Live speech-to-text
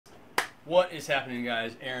What is happening,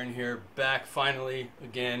 guys? Aaron here, back finally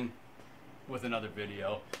again with another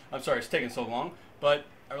video. I'm sorry it's taking so long, but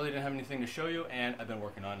I really didn't have anything to show you, and I've been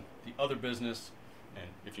working on the other business. And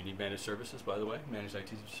if you need managed services, by the way, managed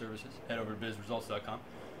IT services, head over to bizresults.com.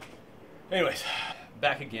 Anyways,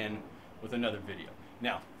 back again with another video.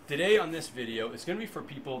 Now, today on this video, it's going to be for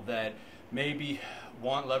people that maybe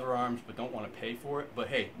want lever arms but don't want to pay for it. But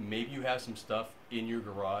hey, maybe you have some stuff in your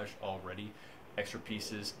garage already, extra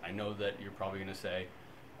pieces. I know that you're probably going to say,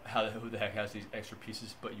 who the heck has these extra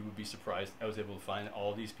pieces? But you would be surprised. I was able to find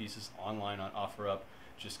all these pieces online on OfferUp,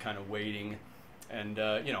 just kind of waiting and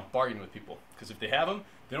bargaining with people. Because if they have them,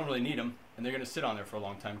 they don't really need them, and they're going to sit on there for a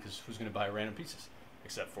long time, because who's going to buy random pieces?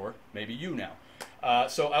 Except for maybe you now.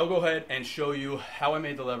 So I'll go ahead and show you how I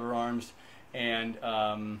made the lever arms, and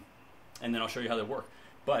then I'll show you how they work.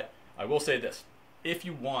 But I will say this: if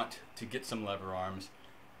you want to get some lever arms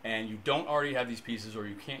and you don't already have these pieces, or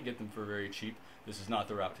you can't get them for very cheap, this is not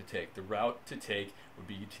the route to take. The route to take would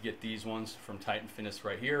be to get these ones from Titan Fitness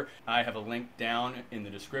right here. I have a link down in the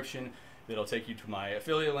description that'll take you to my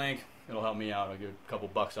affiliate link. It'll help me out. I'll get a couple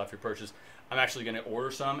bucks off your purchase. I'm actually going to order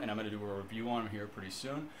some, and I'm going to do a review on them here pretty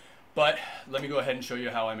soon. But let me go ahead and show you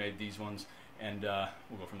how I made these ones, and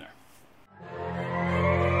we'll go from there.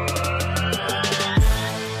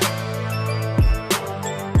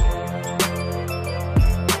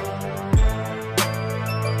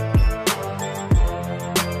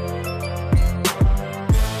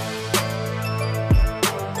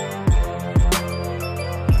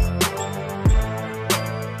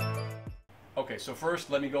 Okay, so first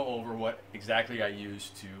let me go over what exactly I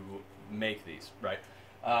use to make these, right?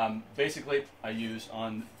 Basically, I use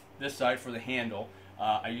on this side for the handle,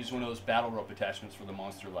 I use one of those battle rope attachments for the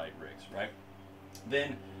Monster Light rigs, right?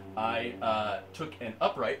 Then I took an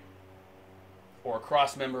upright or a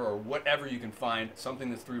cross member or whatever you can find, something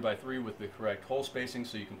that's 3x3 with the correct hole spacing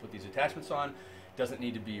so you can put these attachments on. Doesn't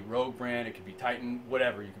need to be Rogue brand, it could be Titan,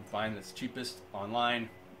 whatever you can find that's cheapest online.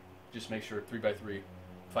 Just make sure 3x3,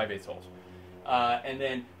 5/8 holes. And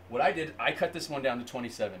then what I did, I cut this one down to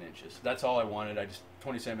 27 inches. That's all I wanted.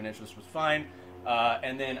 27 inches was fine.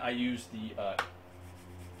 And then I used the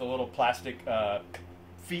little plastic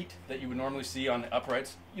feet that you would normally see on the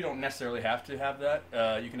uprights. You don't necessarily have to have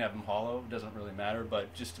that. You can have them hollow. It doesn't really matter,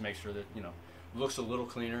 but just to make sure that, it looks a little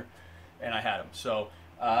cleaner. And I had them. So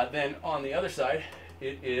then on the other side,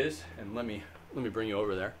 it is, and let me bring you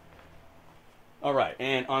over there. All right,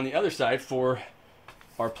 and on the other side for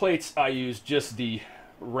our plates, I use just the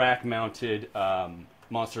rack-mounted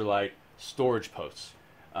Monster Light storage posts.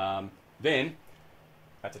 Then,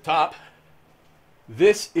 at the top,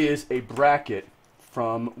 this is a bracket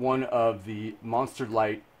from one of the Monster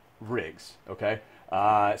Light rigs, okay?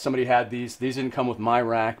 Somebody had these. These didn't come with my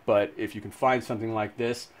rack, but if you can find something like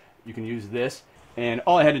this, you can use this. And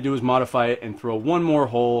all I had to do was modify it and throw one more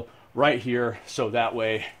hole right here, so that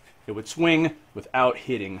way it would swing without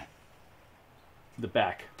hitting the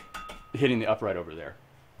back, hitting the upright over there.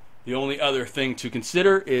 The only other thing to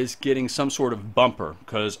consider is getting some sort of bumper,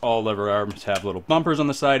 because all lever arms have little bumpers on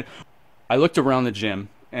the side. I looked around the gym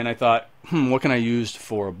and I thought, what can I use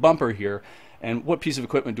for a bumper here? And what piece of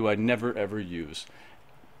equipment do I never ever use?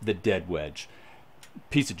 The dead wedge.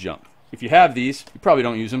 Piece of junk. If you have these, you probably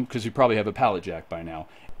don't use them because you probably have a pallet jack by now.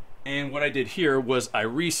 And what I did here was I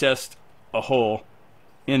recessed a hole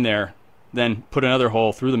in there, then put another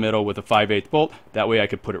hole through the middle with a 5/8 bolt. That way I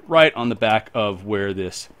could put it right on the back of where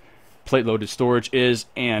this plate loaded storage is,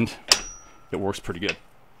 and it works pretty good.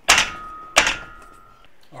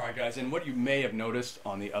 Alright guys, and what you may have noticed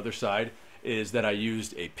on the other side is that I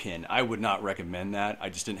used a pin. I would not recommend that. I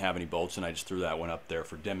just didn't have any bolts, and I just threw that one up there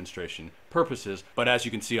for demonstration purposes. But as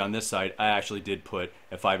you can see on this side, I actually did put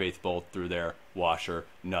a 5/8 bolt through there, washer,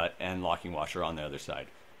 nut, and locking washer on the other side.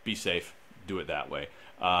 Be safe, do it that way.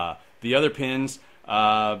 The other pins,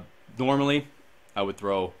 normally I would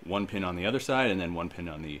throw one pin on the other side and then one pin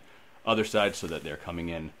on the other side so that they're coming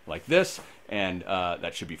in like this, and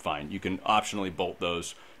that should be fine. You can optionally bolt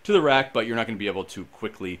those to the rack, but you're not going to be able to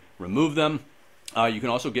quickly remove them. You can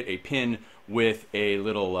also get a pin with a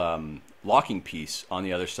little locking piece on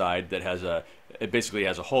the other side that has it basically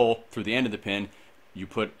has a hole through the end of the pin. You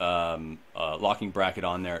put a locking bracket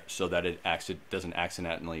on there so that it doesn't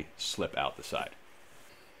accidentally slip out the side.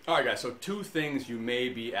 All right, guys, so two things you may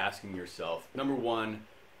be asking yourself. Number one,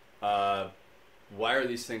 why are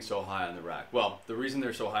these things so high on the rack? Well, the reason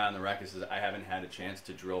they're so high on the rack is that I haven't had a chance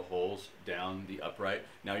to drill holes down the upright.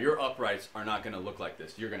 Now, your uprights are not going to look like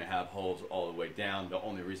this. You're going to have holes all the way down. The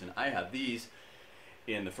only reason I have these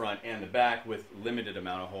in the front and the back with limited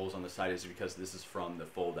amount of holes on the side is because this is from the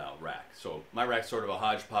fold out rack. So my rack's sort of a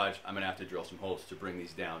hodgepodge. I'm gonna have to drill some holes to bring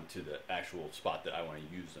these down to the actual spot that I want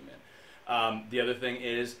to use them in. The other thing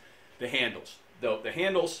is the handles. Though the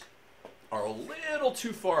handles are a little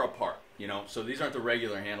too far apart, you know, so these aren't the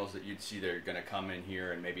regular handles that you'd see. They're gonna come in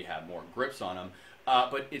here and maybe have more grips on them.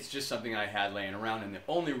 But it's just something I had laying around, and the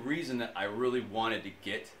only reason that I really wanted to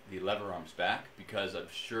get the lever arms back, because I'm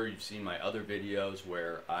sure you've seen my other videos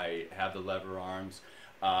where I have the lever arms.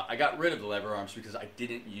 I got rid of the lever arms because I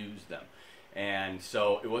didn't use them, and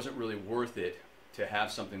so it wasn't really worth it to have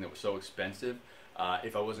something that was so expensive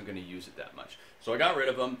if I wasn't going to use it that much. So I got rid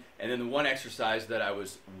of them, and then the one exercise that I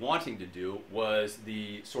was wanting to do was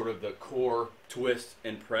the sort of the core twist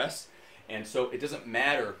and press. And so it doesn't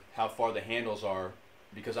matter how far the handles are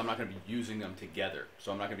because I'm not going to be using them together. So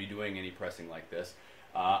I'm not going to be doing any pressing like this.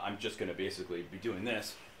 I'm just going to basically be doing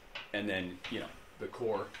this and then, you know, the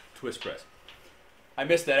core twist press. I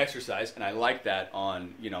missed that exercise, and I like that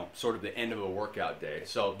on, you know, sort of the end of a workout day.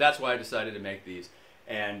 So that's why I decided to make these,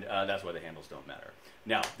 and that's why the handles don't matter.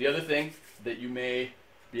 Now, the other thing that you may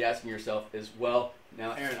be asking yourself is, well,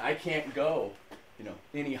 now Aaron, I can't go, you know,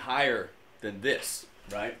 any higher than this,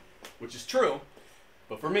 right? Which is true,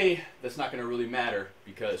 but for me, that's not going to really matter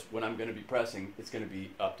because when I'm going to be pressing, it's going to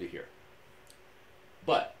be up to here.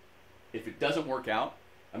 But if it doesn't work out,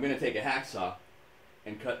 I'm going to take a hacksaw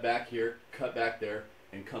and cut back here, cut back there,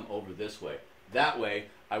 and come over this way. That way,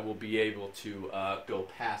 I will be able to go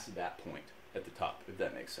past that point at the top, if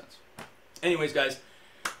that makes sense. Anyways, guys,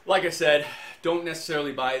 like I said, don't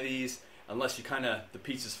necessarily buy these unless you kind of, the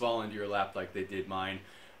pieces fall into your lap like they did mine.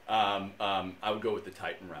 I would go with the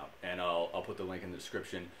Titan route, and I'll put the link in the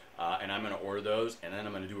description, and I'm going to order those, and then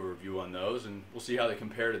I'm going to do a review on those, and we'll see how they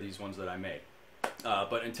compare to these ones that I made.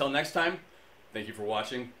 But until next time, thank you for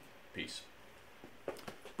watching. Peace.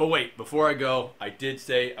 But wait, before I go, I did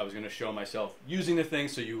say I was going to show myself using the thing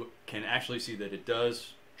so you can actually see that it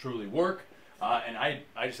does truly work, and I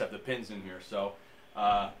just have the pins in here. So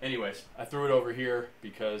anyways, I threw it over here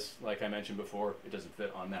because, like I mentioned before, it doesn't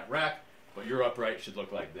fit on that rack. But your upright should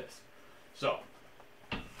look like this. So,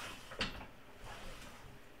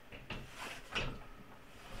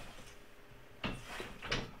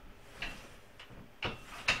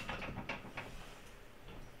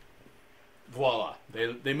 voila,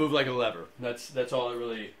 they move like a lever. That's all it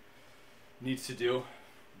really needs to do.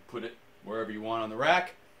 Put it wherever you want on the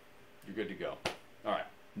rack, you're good to go. All right,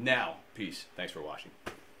 now, peace. Thanks for watching.